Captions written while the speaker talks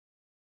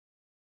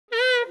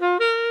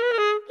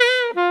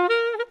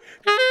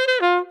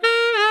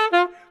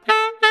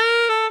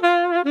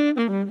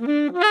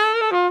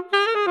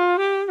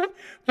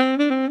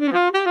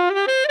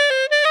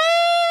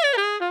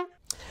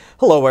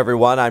Hello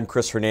everyone, I'm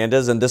Chris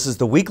Hernandez and this is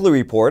the Weekly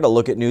Report, a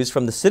look at news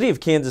from the city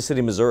of Kansas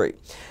City, Missouri.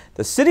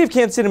 The City of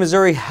Kansas City,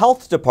 Missouri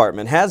Health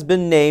Department has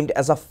been named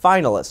as a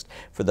finalist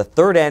for the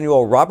 3rd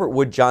annual Robert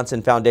Wood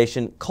Johnson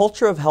Foundation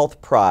Culture of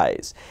Health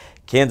Prize.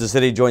 Kansas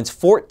City joins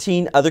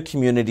 14 other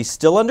communities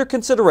still under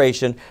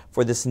consideration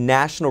for this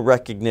national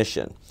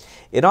recognition.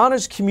 It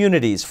honors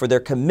communities for their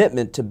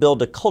commitment to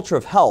build a culture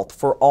of health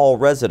for all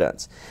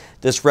residents.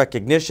 This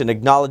recognition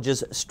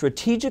acknowledges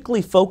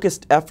strategically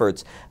focused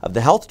efforts of the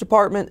health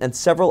department and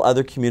several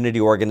other community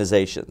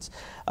organizations.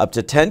 Up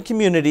to 10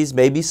 communities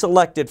may be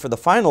selected for the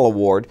final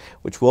award,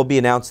 which will be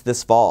announced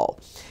this fall.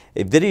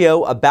 A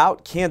video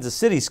about Kansas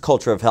City's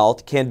culture of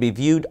health can be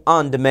viewed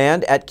on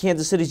demand at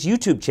Kansas City's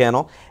YouTube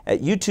channel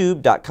at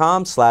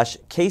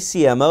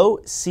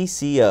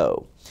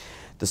youtube.com/kcmo.gov.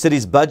 The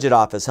city's budget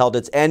office held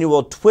its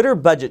annual Twitter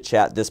budget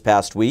chat this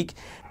past week.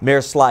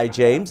 Mayor Sly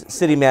James,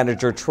 City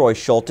Manager Troy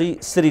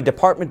Schulte, City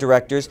Department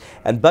directors,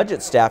 and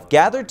budget staff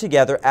gathered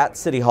together at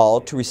City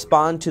Hall to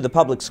respond to the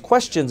public's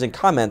questions and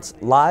comments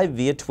live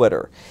via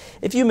Twitter.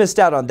 If you missed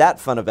out on that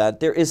fun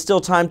event, there is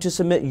still time to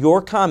submit your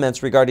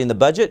comments regarding the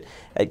budget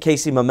at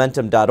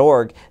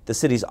kcmo.gov, the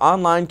city's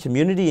online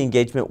community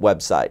engagement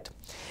website.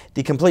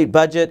 The complete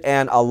budget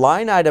and a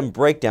line item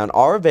breakdown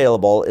are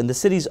available in the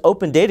city's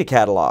open data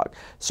catalog.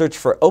 Search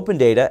for open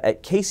data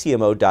at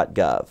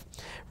kcmo.gov.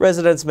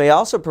 Residents may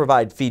also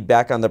provide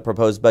feedback on the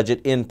proposed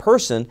budget in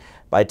person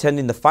by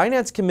attending the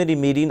Finance Committee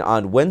meeting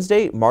on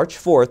Wednesday, March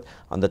 4th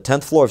on the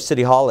 10th floor of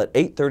City Hall at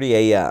 8:30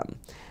 a.m.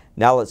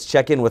 Now let's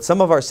check in with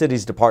some of our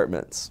city's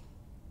departments.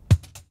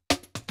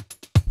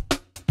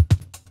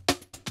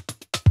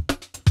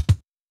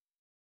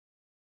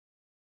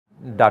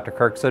 Dr.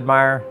 Kirk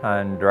Sudmeyer,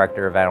 I'm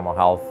Director of Animal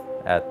Health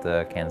at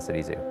the Kansas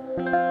City Zoo.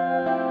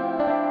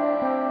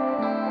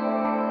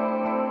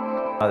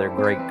 Other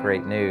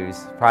great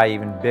news, probably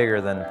even bigger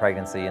than the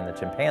pregnancy in the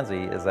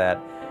chimpanzee, is that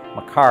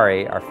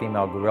Makari, our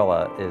female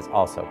gorilla, is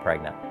also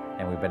pregnant.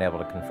 And we've been able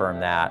to confirm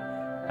that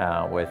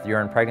with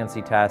urine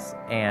pregnancy tests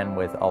and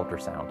with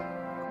ultrasound.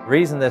 The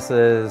reason this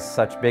is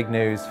such big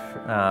news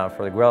for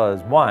the gorilla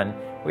is, one,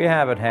 we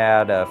haven't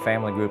had a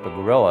family group of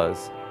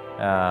gorillas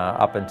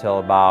up until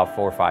about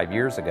 4 or 5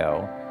 years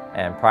ago,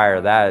 and prior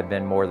to that it had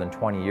been more than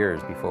 20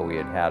 years before we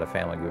had had a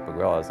family group of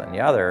gorillas. And the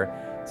other,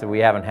 so we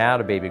haven't had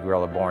a baby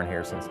gorilla born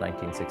here since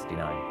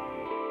 1969.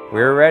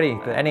 We're ready.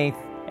 Any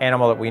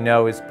animal that we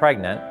know is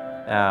pregnant,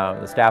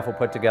 the staff will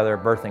put together a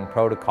birthing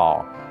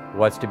protocol.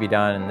 What's to be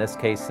done in this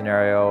case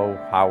scenario,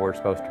 how we're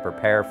supposed to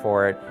prepare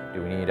for it.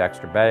 Do we need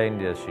extra bedding?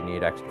 Does she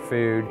need extra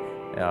food?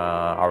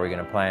 Are we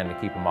going to plan to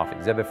keep them off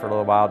exhibit for a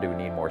little while? Do we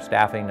need more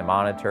staffing to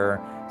monitor?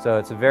 So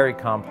it's a very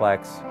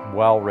complex,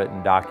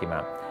 well-written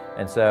document.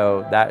 And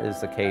so that is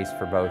the case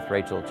for both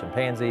Rachel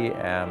chimpanzee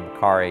and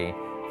Makari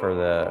for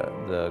the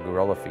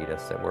gorilla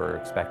fetus that we're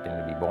expecting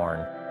to be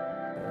born.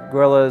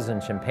 Gorillas and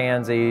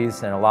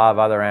chimpanzees and a lot of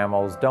other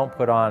animals don't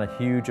put on a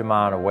huge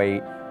amount of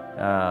weight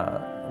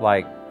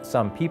like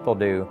some people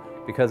do,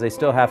 because they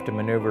still have to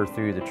maneuver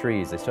through the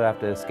trees. They still have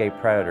to escape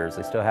predators.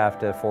 They still have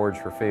to forage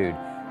for food.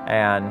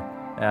 And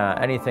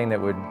anything that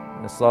would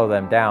slow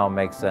them down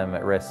makes them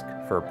at risk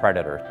for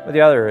predators. But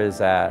the other is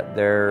that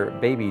their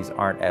babies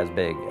aren't as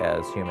big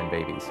as human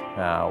babies.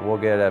 We'll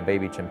get a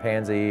baby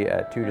chimpanzee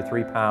at 2 to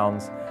 3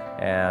 pounds,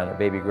 and a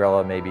baby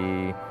gorilla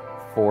maybe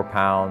 4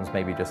 pounds,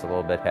 maybe just a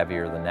little bit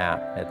heavier than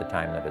that at the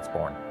time that it's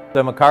born.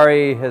 So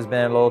Makari has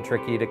been a little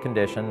tricky to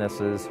condition. This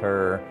is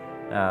her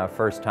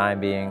first time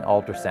being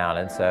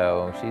ultrasounded,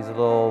 so she's a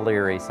little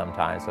leery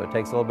sometimes, so it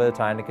takes a little bit of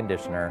time to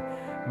condition her.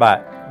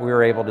 But we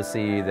were able to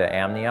see the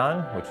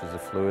amnion, which is a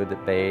fluid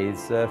that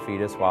bathes the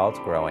fetus while it's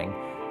growing.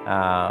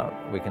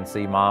 We can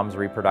see mom's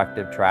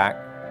reproductive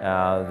tract,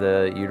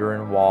 the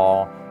uterine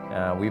wall.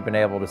 We've been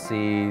able to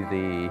see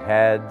the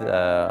head,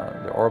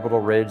 the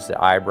orbital ridge, the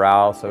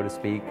eyebrow, so to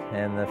speak,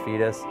 in the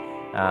fetus,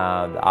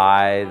 the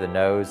eye, the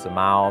nose, the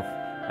mouth,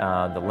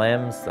 the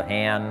limbs, the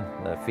hand,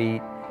 the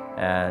feet.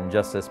 And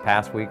just this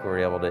past week, we were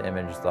able to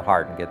image the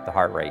heart and get the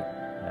heart rate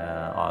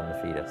on the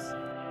fetus.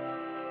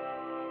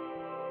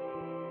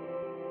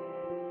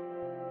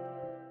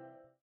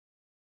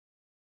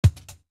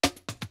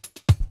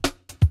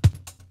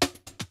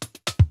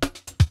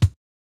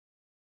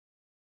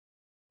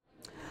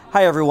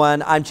 Hi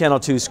everyone, I'm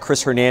Channel 2's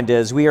Chris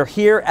Hernandez. We are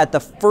here at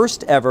the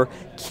first ever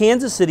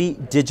Kansas City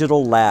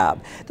Digital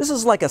Lab. This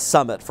is like a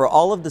summit for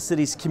all of the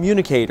city's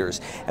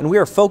communicators, and we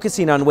are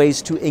focusing on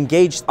ways to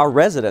engage our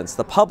residents,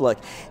 the public,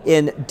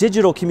 in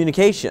digital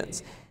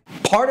communications.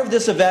 Part of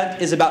this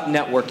event is about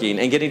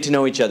networking and getting to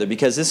know each other,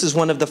 because this is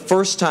one of the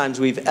first times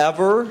we've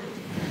ever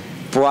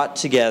brought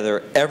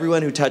together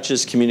everyone who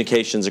touches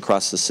communications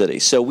across the city.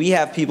 So we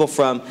have people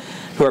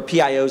who are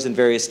PIOs in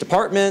various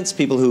departments,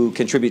 people who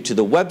contribute to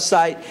the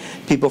website,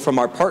 people from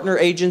our partner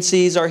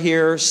agencies are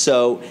here.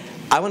 So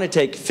I want to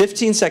take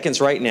 15 seconds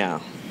right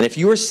now, and if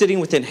you are sitting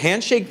within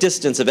handshake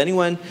distance of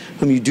anyone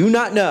whom you do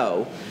not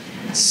know,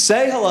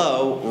 say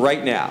hello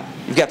right now.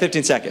 You've got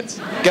 15 seconds.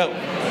 Go.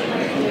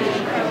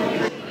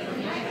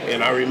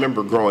 and I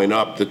remember growing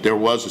up that there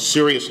was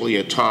seriously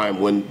a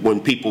time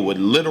when people would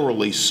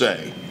literally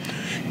say,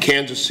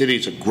 Kansas City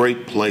is a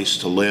great place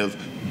to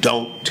live,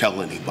 don't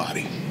tell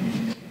anybody.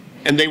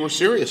 And they were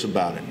serious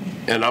about it.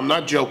 And I'm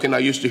not joking, I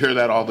used to hear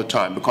that all the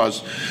time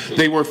because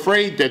they were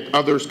afraid that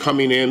others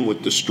coming in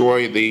would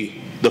destroy the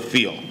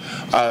feel.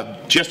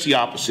 Just the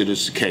opposite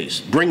is the case.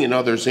 Bringing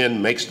others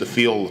in makes the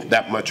feel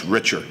that much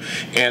richer.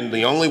 And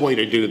the only way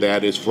to do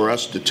that is for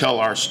us to tell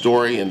our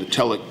story and to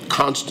tell it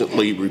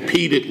constantly,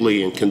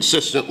 repeatedly, and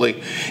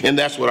consistently. And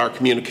that's what our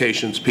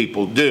communications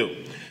people do.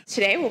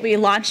 Today we'll be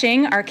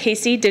launching our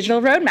KC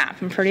Digital Roadmap.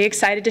 I'm pretty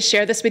excited to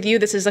share this with you.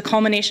 This is a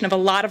culmination of a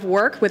lot of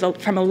work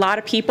from a lot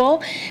of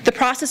people. The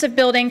process of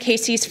building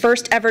KC's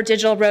first ever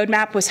digital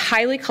roadmap was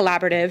highly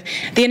collaborative.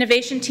 The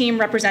innovation team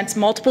represents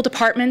multiple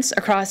departments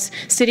across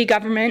city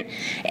government,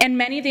 and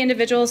many of the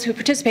individuals who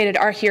participated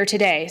are here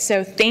today,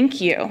 so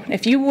thank you.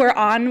 If you were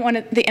on one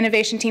of the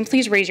innovation team,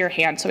 please raise your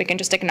hand so we can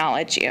just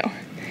acknowledge you.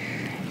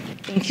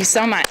 Thank you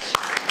so much.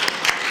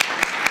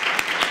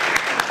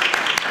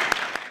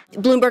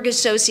 Bloomberg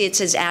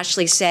Associates, as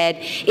Ashley said,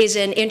 is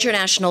an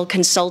international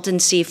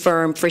consultancy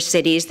firm for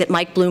cities that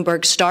Mike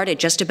Bloomberg started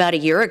just about a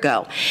year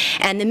ago.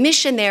 And the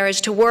mission there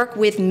is to work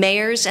with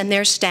mayors and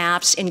their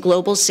staffs in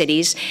global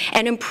cities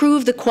and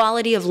improve the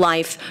quality of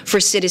life for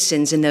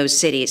citizens in those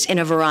cities in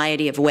a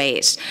variety of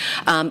ways.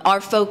 Our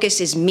focus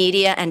is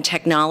media and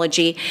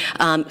technology,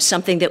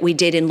 something that we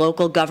did in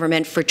local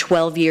government for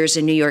 12 years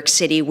in New York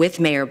City with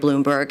Mayor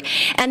Bloomberg.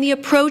 And the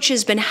approach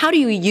has been, how do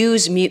you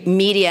use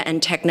media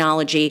and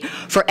technology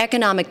for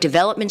economic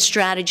development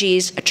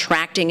strategies,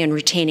 attracting and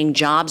retaining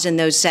jobs in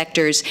those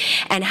sectors,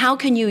 and how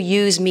can you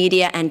use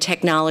media and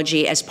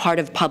technology as part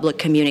of public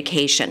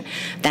communication?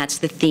 That's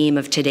the theme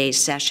of today's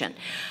session.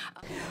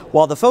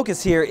 While the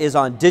focus here is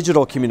on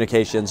digital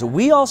communications,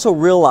 we also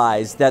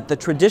realize that the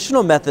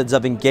traditional methods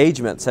of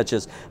engagement, such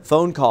as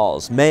phone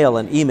calls, mail,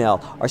 and email,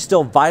 are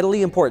still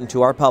vitally important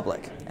to our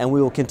public, and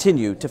we will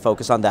continue to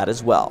focus on that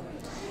as well.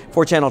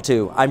 For Channel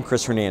 2, I'm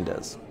Chris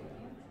Hernandez.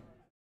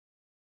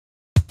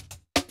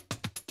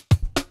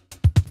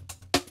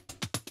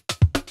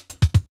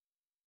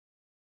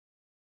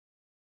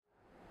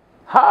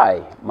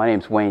 Hi, my name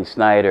is Wayne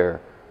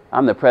Snyder.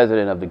 I'm the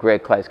president of the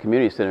Greg Kleist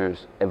Community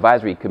Center's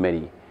Advisory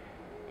Committee,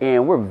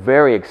 and we're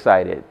very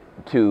excited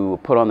to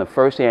put on the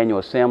first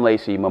annual Sam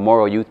Lacey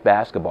Memorial Youth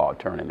Basketball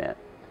Tournament.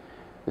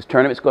 This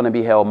tournament is going to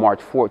be held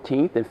March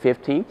 14th and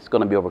 15th. It's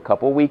going to be over a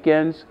couple of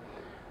weekends.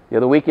 The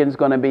other weekend is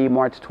going to be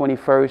March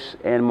 21st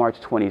and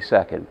March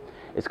 22nd.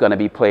 It's going to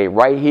be played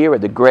right here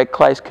at the Greg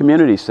Kleist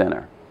Community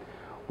Center.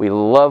 We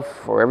love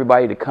for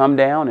everybody to come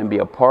down and be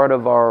a part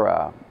of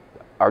our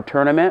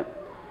tournament.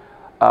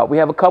 We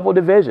have a couple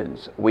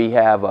divisions. We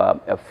have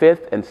a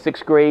 5th and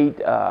 6th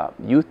grade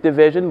youth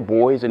division,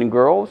 boys and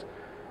girls,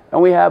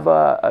 and we have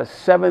a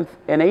 7th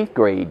and 8th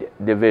grade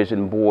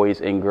division,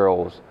 boys and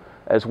girls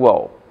as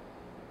well.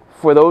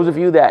 For those of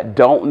you that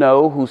don't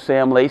know who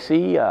Sam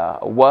Lacey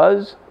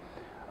was,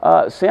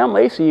 Sam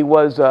Lacey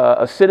was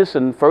a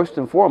citizen first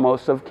and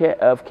foremost of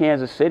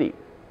Kansas City.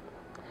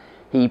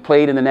 He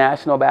played in the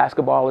National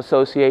Basketball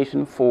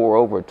Association for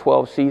over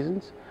 12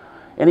 seasons.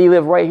 And he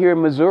lived right here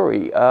in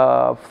Missouri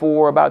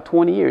for about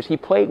 20 years. He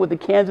played with the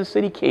Kansas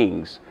City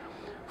Kings.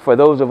 For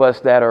those of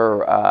us that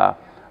are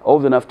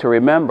old enough to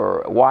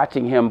remember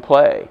watching him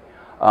play,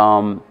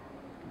 Sam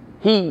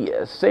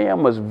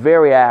was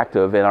very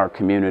active in our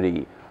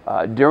community.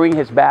 During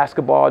his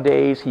basketball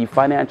days, he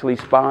financially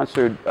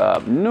sponsored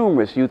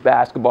numerous youth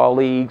basketball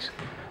leagues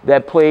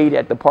that played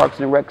at the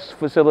Parks and Rec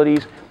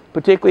facilities,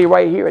 particularly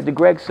right here at the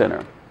Gregg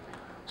Center.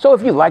 So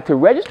if you'd like to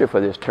register for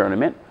this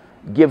tournament,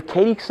 give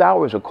Katie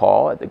Sowers a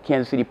call at the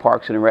Kansas City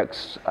Parks and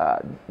Recs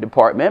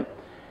department,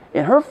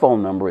 and her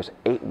phone number is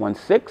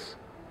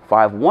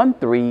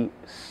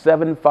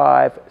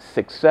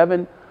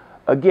 816-513-7567.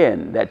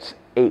 Again, that's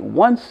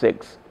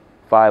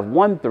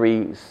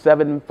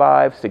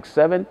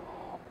 816-513-7567,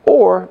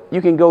 or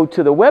you can go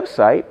to the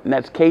website, and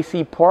that's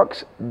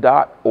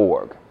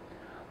kcparks.org.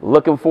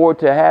 Looking forward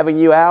to having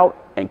you out,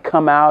 and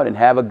come out and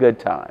have a good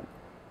time.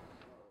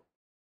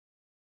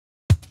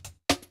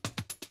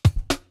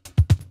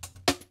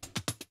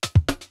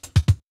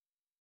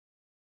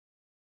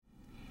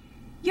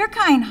 You're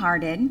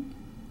kind-hearted.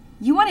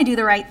 You want to do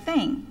the right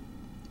thing.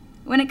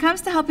 When it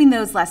comes to helping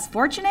those less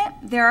fortunate,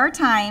 there are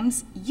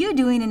times you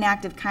doing an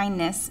act of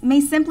kindness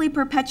may simply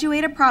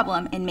perpetuate a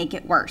problem and make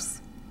it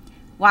worse.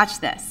 Watch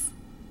this.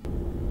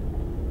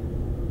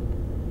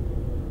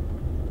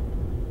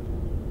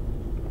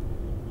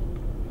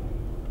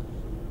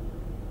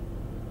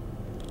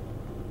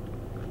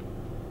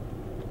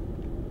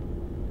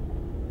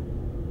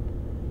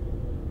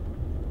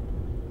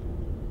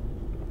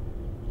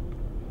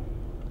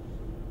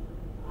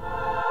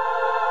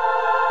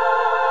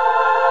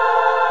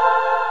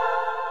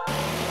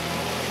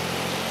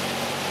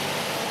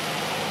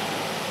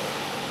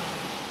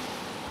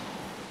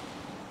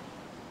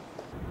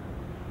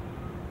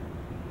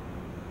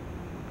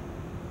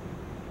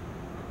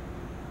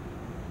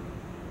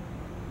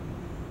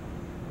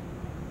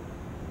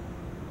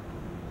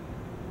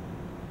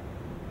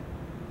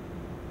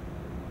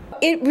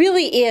 it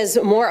really is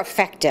more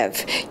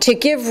effective to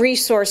give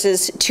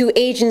resources to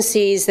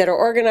agencies that are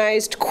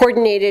organized,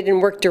 coordinated,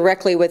 and work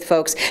directly with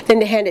folks than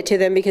to hand it to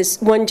them, because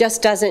one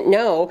just doesn't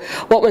know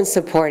what one's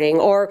supporting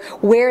or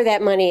where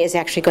that money is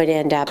actually going to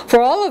end up.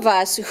 For all of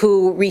us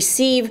who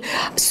receive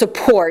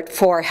support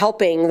for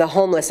helping the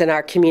homeless in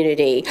our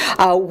community,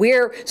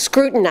 we're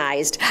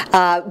scrutinized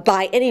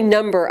by any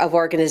number of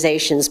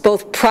organizations,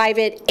 both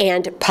private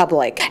and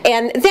public.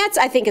 And that's,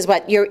 I think, is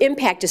what your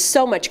impact is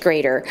so much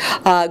greater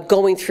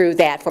going through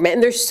that format.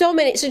 And there's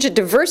such a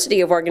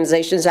diversity of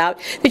organizations out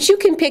that you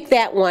can pick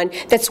that one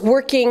that's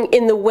working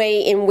in the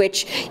way in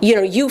which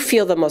you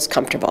feel the most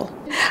comfortable.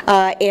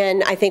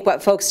 And I think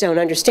what folks don't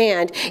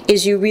understand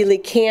is you really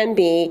can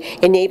be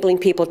enabling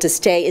people to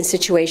stay in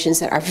situations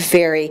that are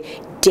very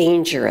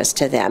dangerous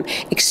to them,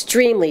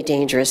 extremely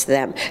dangerous to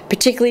them,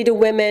 particularly to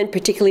women,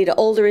 particularly to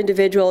older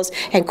individuals,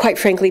 and quite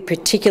frankly,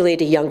 particularly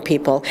to young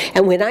people.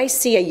 And when I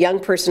see a young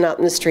person out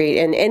in the street,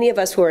 and any of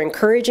us who are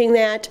encouraging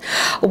that,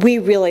 we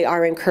really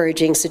are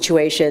encouraging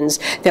situations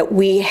that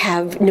we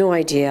have no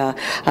idea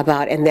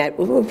about, and that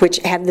which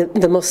have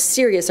the most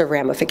serious of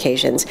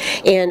ramifications.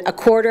 And a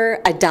quarter,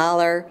 a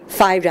dollar,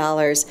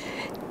 $5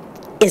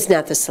 is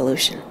not the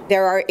solution.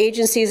 There are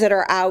agencies that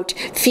are out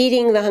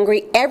feeding the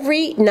hungry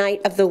every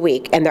night of the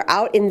week, and they're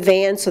out in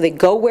vans, so they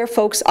go where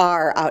folks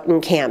are out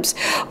in camps.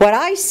 What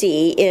I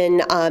see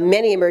in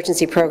many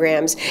emergency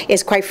programs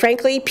is, quite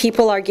frankly,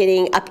 people are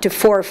getting up to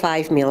 4 or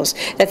 5 meals.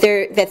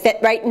 That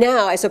right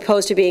now, as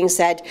opposed to being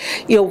said,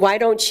 why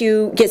don't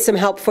you get some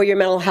help for your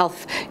mental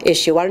health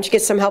issue? Why don't you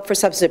get some help for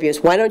substance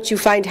abuse? Why don't you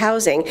find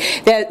housing?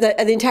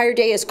 The entire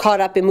day is caught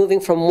up in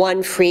moving from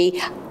one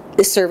free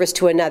service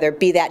to another,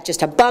 be that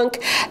just a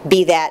bunk,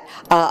 be that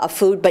a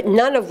food, but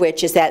none of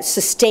which is that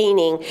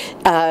sustaining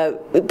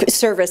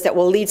service that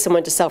will lead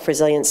someone to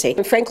self-resiliency.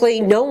 And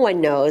frankly, no one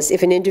knows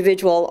if an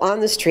individual on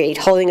the street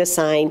holding a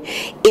sign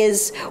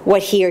is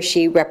what he or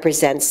she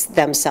represents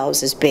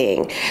themselves as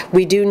being.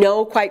 We do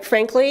know, quite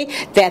frankly,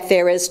 that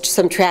there is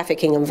some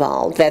trafficking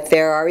involved, that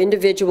there are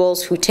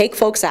individuals who take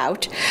folks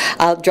out,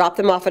 drop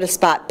them off at a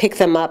spot, pick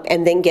them up,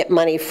 and then get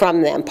money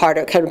from them, part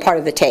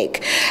of the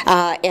take.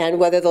 And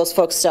whether those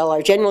folks still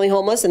are genuinely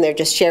homeless and they're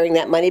just sharing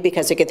that money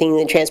because they're getting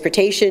the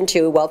transportation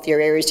to wealthier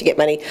areas to get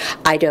money,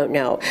 I don't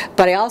know.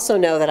 But I also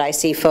know that I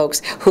see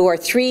folks who are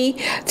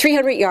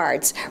 300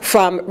 yards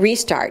from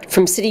Restart,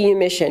 from City New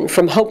Mission,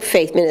 from Hope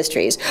Faith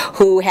Ministries,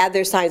 who have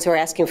their signs, who are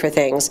asking for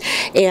things.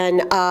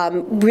 And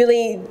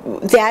really,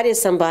 that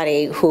is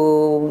somebody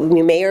who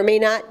may or may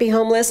not be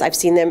homeless. I've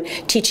seen them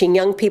teaching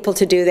young people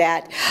to do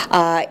that.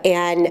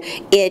 And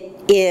it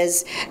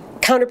is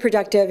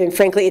counterproductive, and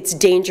frankly, it's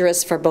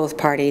dangerous for both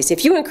parties.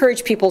 If you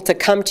encourage people to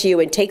come to you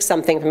and take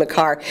something from a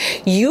car,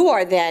 you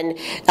are then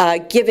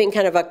giving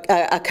kind of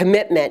a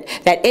commitment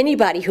that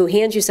anybody who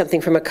hands you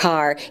something from a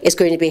car is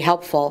going to be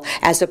helpful,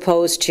 as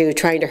opposed to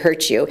trying to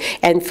hurt you.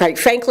 And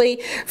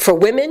frankly, for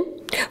women,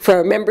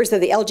 for members of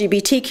the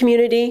LGBT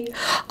community,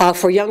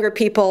 for younger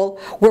people,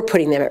 we're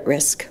putting them at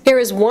risk. There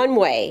is one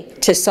way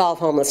to solve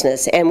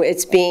homelessness, and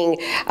it's being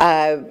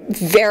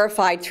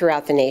verified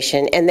throughout the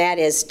nation, and that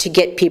is to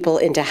get people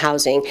into housing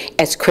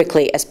as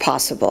quickly as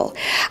possible.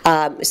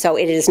 So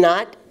it is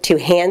not to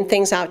hand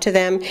things out to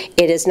them.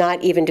 It is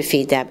not even to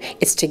feed them.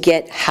 It's to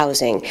get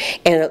housing.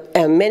 And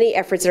many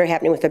efforts that are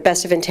happening with the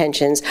best of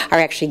intentions are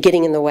actually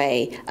getting in the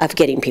way of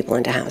getting people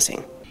into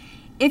housing.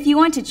 If you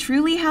want to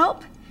truly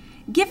help,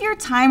 give your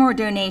time or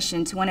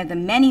donation to one of the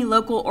many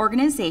local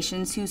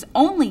organizations whose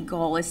only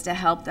goal is to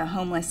help the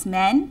homeless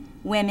men,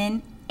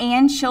 women,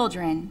 and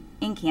children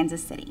in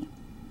Kansas City.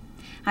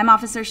 I'm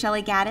Officer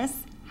Shelley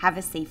Gaddis. Have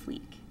a safe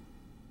week.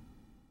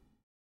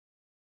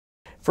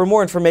 For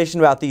more information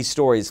about these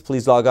stories,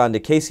 please log on to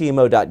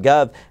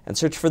kcmo.gov and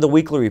search for the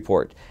Weekly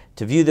Report.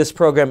 To view this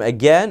program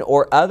again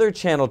or other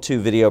Channel 2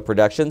 video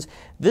productions,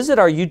 visit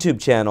our YouTube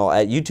channel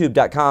at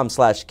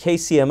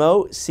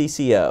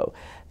youtube.com/kcmocco.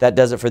 That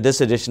does it for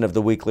this edition of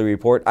the Weekly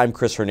Report. I'm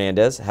Chris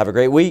Hernandez. Have a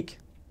great week.